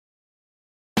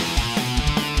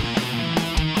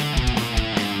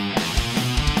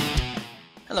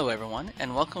Hello everyone,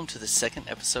 and welcome to the second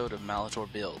episode of Malitor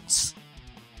Builds.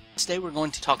 Today we're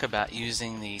going to talk about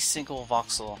using the Single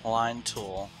Voxel Line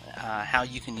Tool, how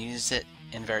you can use it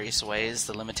in various ways,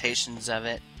 the limitations of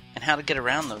it, and how to get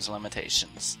around those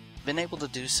limitations. I've been able to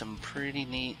do some pretty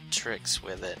neat tricks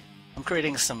with it. I'm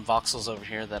creating some voxels over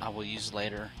here that I will use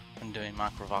later when doing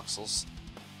microvoxels.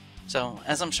 So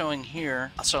as I'm showing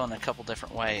here, I'll show in a couple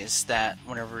different ways that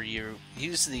whenever you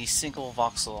use the Single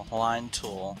Voxel Line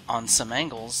Tool on some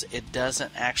angles, it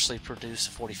doesn't actually produce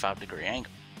a 45-degree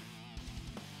angle.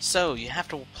 So you have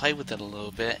to play with it a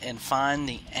little bit and find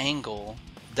the angle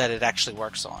that it actually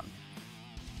works on.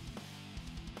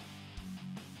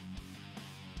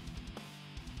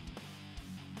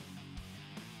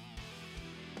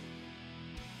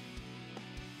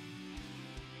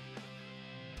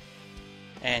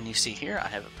 And you see here I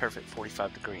have a perfect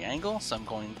 45-degree angle, so I'm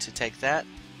going to take that.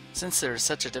 Since there is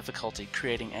such a difficulty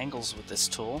creating angles with this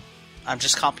tool, I'm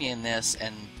just copying this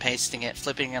and pasting it,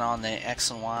 flipping it on the X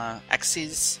and Y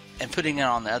axes, and putting it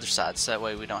on the other side so that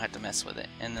way we don't have to mess with it.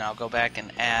 And then I'll go back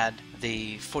and add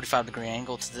the 45-degree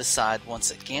angle to this side once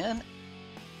again.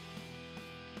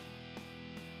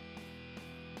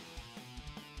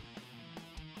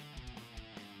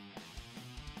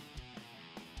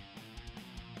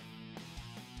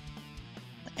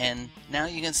 And now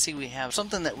you can see we have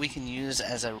something that we can use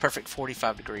as a perfect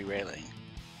 45-degree railing.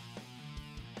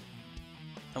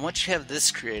 And once you have this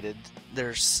created,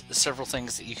 there's several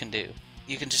things that you can do.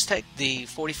 You can just take the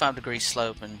 45-degree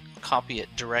slope and copy it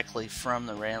directly from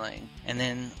the railing, and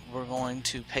then we're going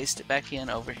to paste it back in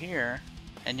over here.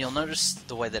 And you'll notice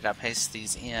the way that I paste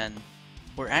these in,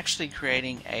 we're actually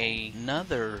creating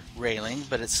another railing,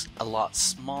 but it's a lot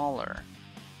smaller.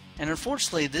 And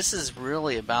unfortunately, this is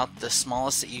really about the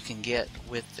smallest that you can get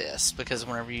with this, because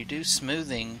whenever you do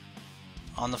smoothing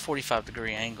on the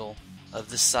 45-degree angle of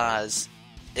this size,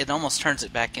 it almost turns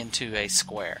it back into a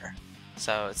square.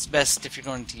 So it's best if you're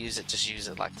going to use it, just use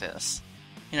it like this.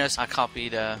 You notice I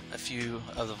copied a few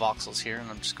of the voxels here, and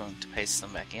I'm just going to paste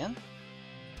them back in.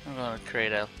 I'm going to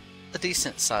create a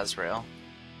decent size rail.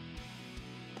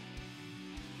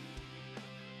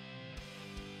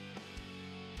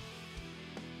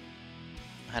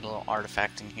 I had a little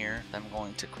artifact in here that I'm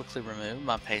going to quickly remove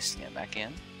by pasting it back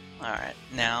in. Alright,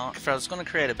 now if I was going to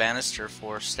create a banister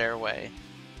for stairway,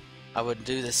 I would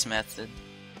do this method,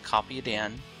 copy it in,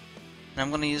 and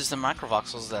I'm going to use the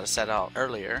microvoxels that I set out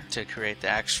earlier to create the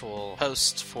actual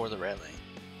post for the railing.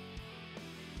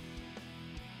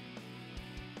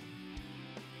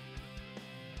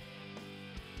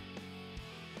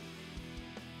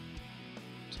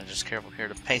 So just careful here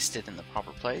to paste it in the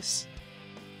proper place.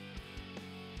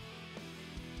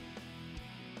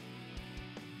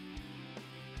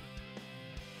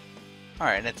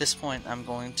 Alright, at this point I'm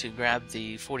going to grab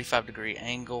the 45-degree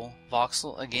angle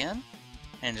voxel again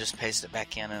and just paste it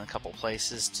back in a couple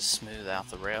places to smooth out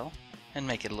the rail and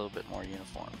make it a little bit more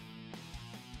uniform.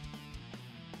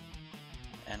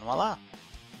 And voila!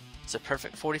 It's a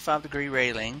perfect 45-degree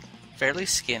railing, fairly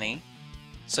skinny,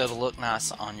 so it'll look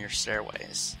nice on your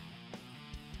stairways.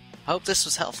 I hope this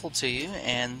was helpful to you,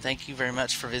 and thank you very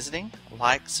much for visiting.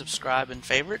 Like, subscribe, and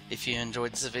favorite if you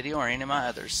enjoyed this video or any of my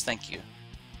others. Thank you.